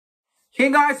Hey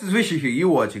guys, it's Vishi here. You're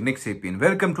watching Nixapian.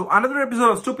 Welcome to another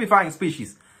episode of Stupefying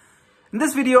Species. In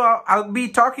this video, I'll be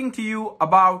talking to you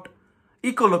about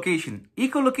echolocation.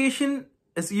 Echolocation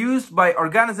is used by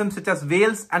organisms such as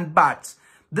whales and bats.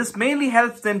 This mainly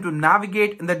helps them to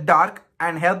navigate in the dark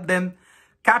and help them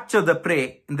capture the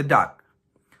prey in the dark.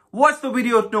 Watch the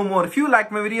video to know more. If you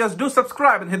like my videos, do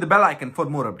subscribe and hit the bell icon for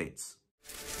more updates.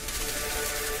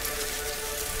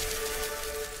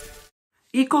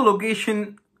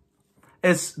 Echolocation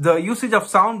is the usage of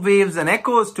sound waves and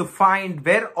echoes to find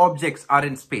where objects are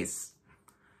in space.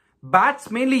 Bats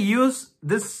mainly use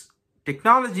this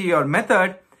technology or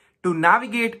method to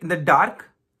navigate in the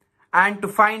dark and to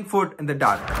find food in the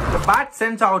dark. The bat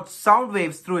sends out sound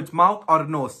waves through its mouth or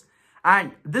nose,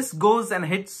 and this goes and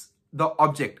hits the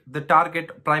object, the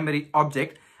target primary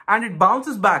object, and it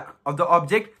bounces back of the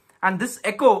object, and this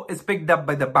echo is picked up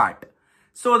by the bat.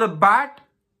 So the bat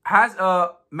has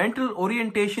a mental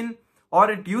orientation, or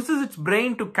it uses its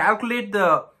brain to calculate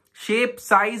the shape,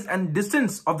 size and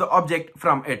distance of the object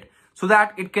from it so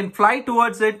that it can fly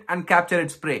towards it and capture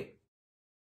its prey.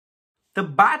 The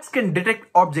bats can detect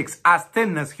objects as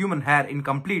thin as human hair in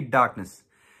complete darkness.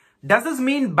 Does this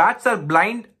mean bats are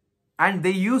blind and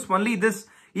they use only this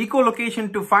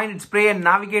echolocation to find its prey and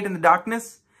navigate in the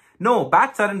darkness? No,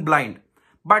 bats aren't blind,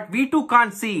 but we too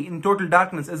can't see in total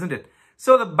darkness, isn't it?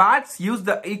 So the bats use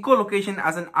the echolocation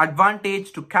as an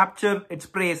advantage to capture its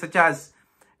prey such as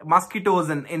mosquitoes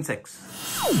and insects.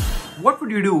 What would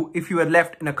you do if you were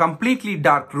left in a completely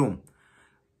dark room?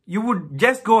 You would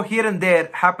just go here and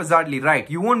there haphazardly, right?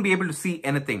 You won't be able to see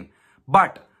anything.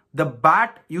 But the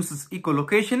bat uses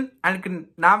echolocation and can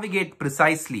navigate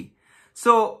precisely.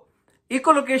 So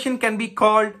echolocation can be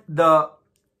called the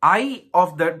eye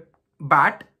of the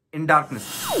bat in darkness.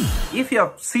 If you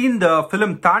have seen the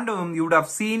film Tandavam, you would have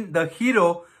seen the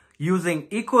hero using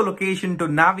echolocation to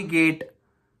navigate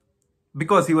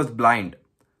because he was blind.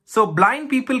 So blind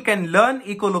people can learn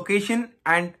echolocation,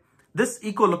 and this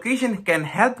echolocation can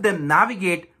help them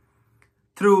navigate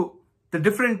through the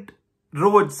different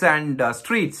roads and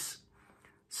streets.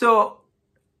 So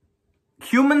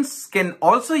humans can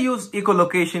also use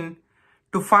echolocation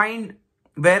to find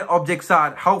where objects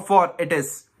are, how far it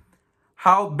is,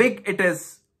 how big it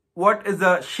is, what is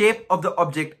the shape of the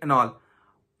object and all.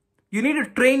 You need to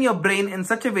train your brain in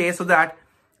such a way so that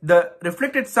the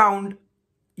reflected sound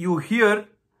you hear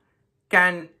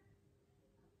can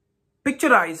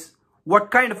picturize what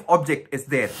kind of object is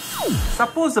there.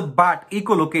 Suppose a bat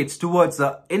echolocates towards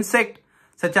an insect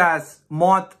such as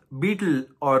moth, beetle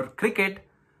or cricket.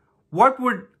 What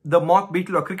would the moth,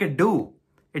 beetle or cricket do?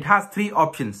 It has three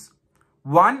options.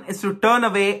 One is to turn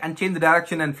away and change the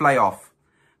direction and fly off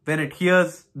when it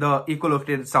hears the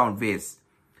echolocated sound waves.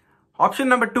 Option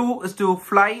number two is to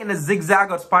fly in a zigzag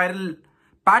or spiral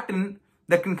pattern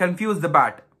that can confuse the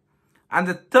bat. And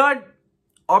the third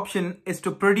option is to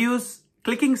produce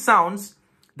clicking sounds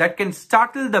that can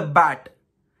startle the bat,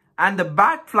 and the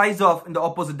bat flies off in the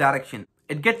opposite direction.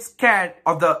 It gets scared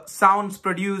of the sounds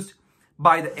produced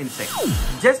by the insect.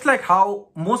 Just like how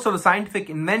most of the scientific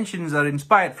inventions are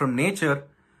inspired from nature,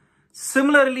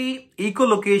 similarly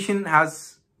echolocation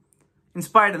has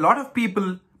inspired a lot of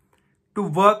people to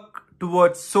work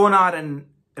towards sonar and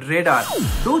radar.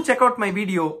 Do check out my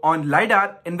video on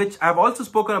LiDAR, in which I have also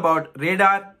spoken about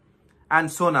radar and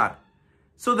sonar.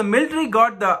 So the military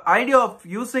got the idea of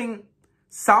using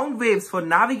sound waves for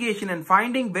navigation and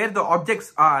finding where the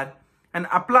objects are and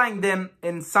applying them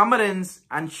in submarines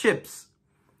and ships.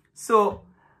 So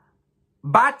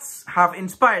bats have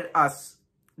inspired us,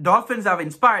 dolphins have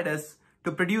inspired us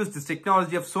to produce this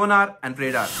technology of sonar and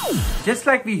radar. Just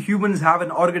like we humans have an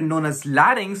organ known as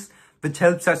larynx, which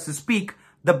helps us to speak,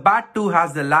 the bat too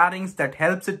has the larynx that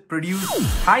helps it produce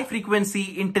high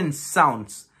frequency intense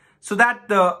sounds, so that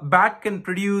the bat can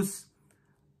produce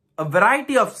a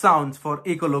variety of sounds for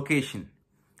echolocation,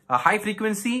 a high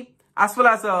frequency as well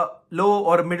as a low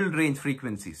or middle range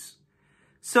frequencies.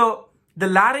 So the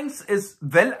larynx is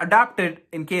well adapted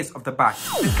in case of the bat.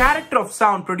 The character of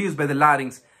sound produced by the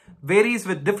larynx varies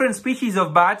with different species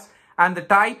of bats and the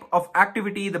type of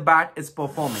activity the bat is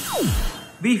performing.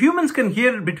 We humans can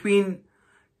hear between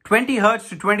 20 Hz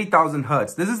to 20,000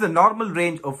 Hz. This is the normal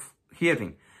range of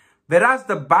hearing. Whereas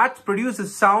the bat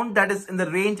produces sound that is in the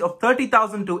range of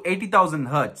 30,000 to 80,000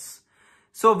 Hz.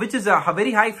 So which is a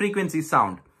very high frequency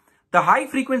sound. The high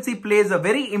frequency plays a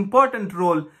very important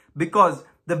role because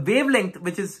the wavelength,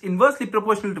 which is inversely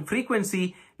proportional to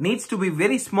frequency, needs to be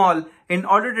very small in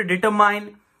order to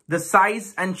determine the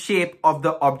size and shape of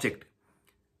the object.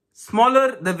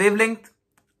 Smaller the wavelength,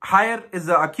 higher is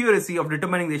the accuracy of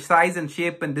determining the size and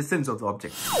shape and distance of the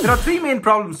object. There are three main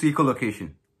problems to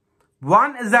echolocation.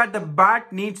 One is that the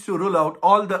bat needs to rule out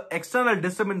all the external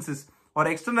disturbances or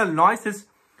external noises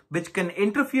which can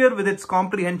interfere with its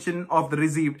comprehension of the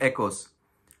received echoes.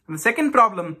 And the second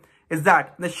problem is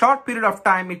that in a short period of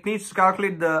time, it needs to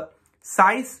calculate the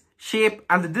size, shape,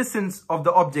 and the distance of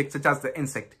the object, such as the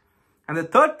insect. And the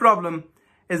third problem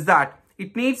is that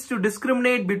it needs to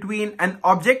discriminate between an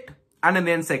object and an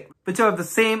insect, which are of the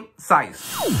same size.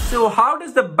 So how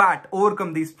does the bat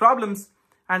overcome these problems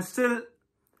and still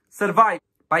survive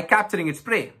by capturing its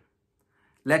prey?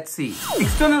 Let's see.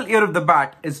 External ear of the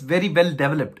bat is very well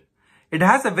developed. It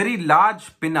has a very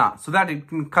large pinna so that it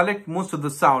can collect most of the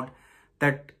sound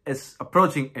that is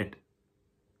approaching it.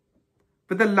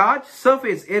 With a large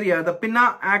surface area, the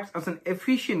pinna acts as an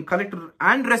efficient collector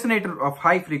and resonator of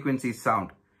high frequency sound.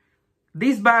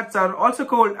 These bats are also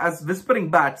called as whispering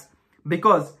bats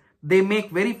because they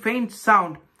make very faint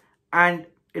sound, and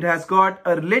it has got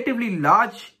a relatively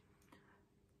large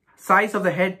size of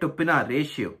the head to pinna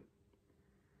ratio.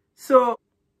 So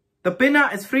the pinna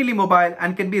is freely mobile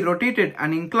and can be rotated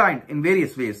and inclined in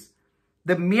various ways.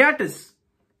 The meatus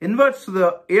inverts to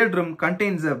the eardrum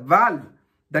contains a valve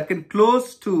that can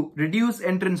close to reduce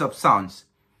entrance of sounds.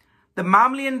 The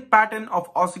mammalian pattern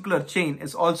of ossicular chain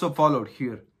is also followed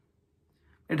here.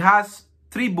 It has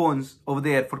 3 bones over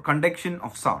there for conduction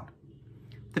of sound.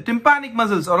 The tympanic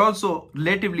muscles are also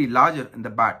relatively larger in the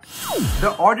bat.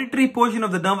 The auditory portion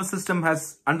of the nervous system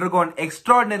has undergone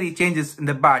extraordinary changes in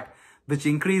the bat, which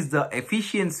increase the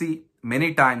efficiency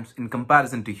many times in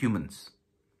comparison to humans.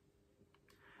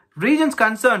 Regions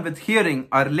concerned with hearing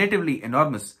are relatively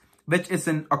enormous, which is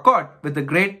in accord with the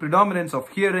great predominance of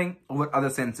hearing over other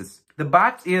senses. The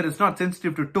bat's ear is not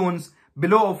sensitive to tones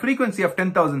below a frequency of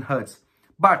 10,000 Hz,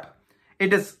 but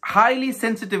it is highly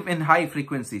sensitive in high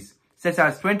frequencies, such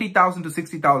as 20,000 to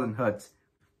 60,000 Hz.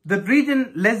 The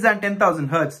region less than 10,000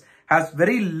 Hz has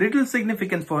very little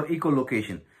significance for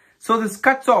echolocation. So this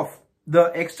cuts off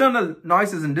the external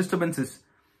noises and disturbances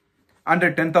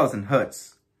under 10,000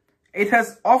 Hz. It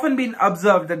has often been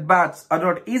observed that bats are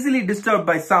not easily disturbed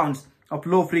by sounds of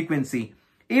low frequency,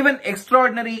 even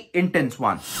extraordinary intense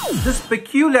ones. This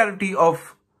peculiarity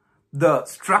of the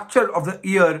structure of the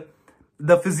ear,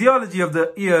 the physiology of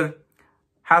the ear,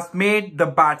 has made the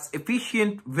bats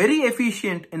very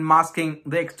efficient in masking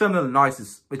the external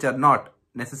noises which are not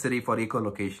necessary for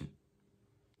echolocation.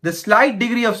 The slight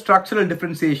degree of structural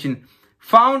differentiation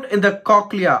found in the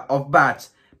cochlea of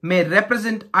bats may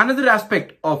represent another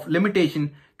aspect of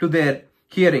limitation to their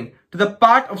hearing, to the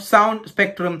part of sound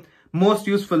spectrum most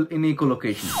useful in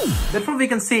echolocation. Therefore, we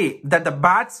can say that the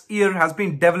bat's ear has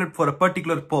been developed for a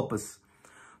particular purpose,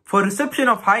 for reception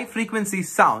of high frequency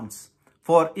sounds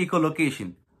for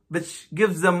echolocation, which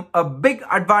gives them a big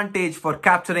advantage for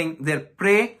capturing their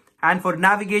prey and for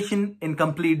navigation in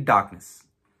complete darkness.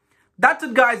 That's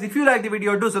it, guys. If you like the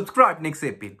video, do subscribe to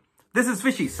Nixapian. This is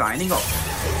Vishi signing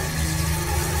off.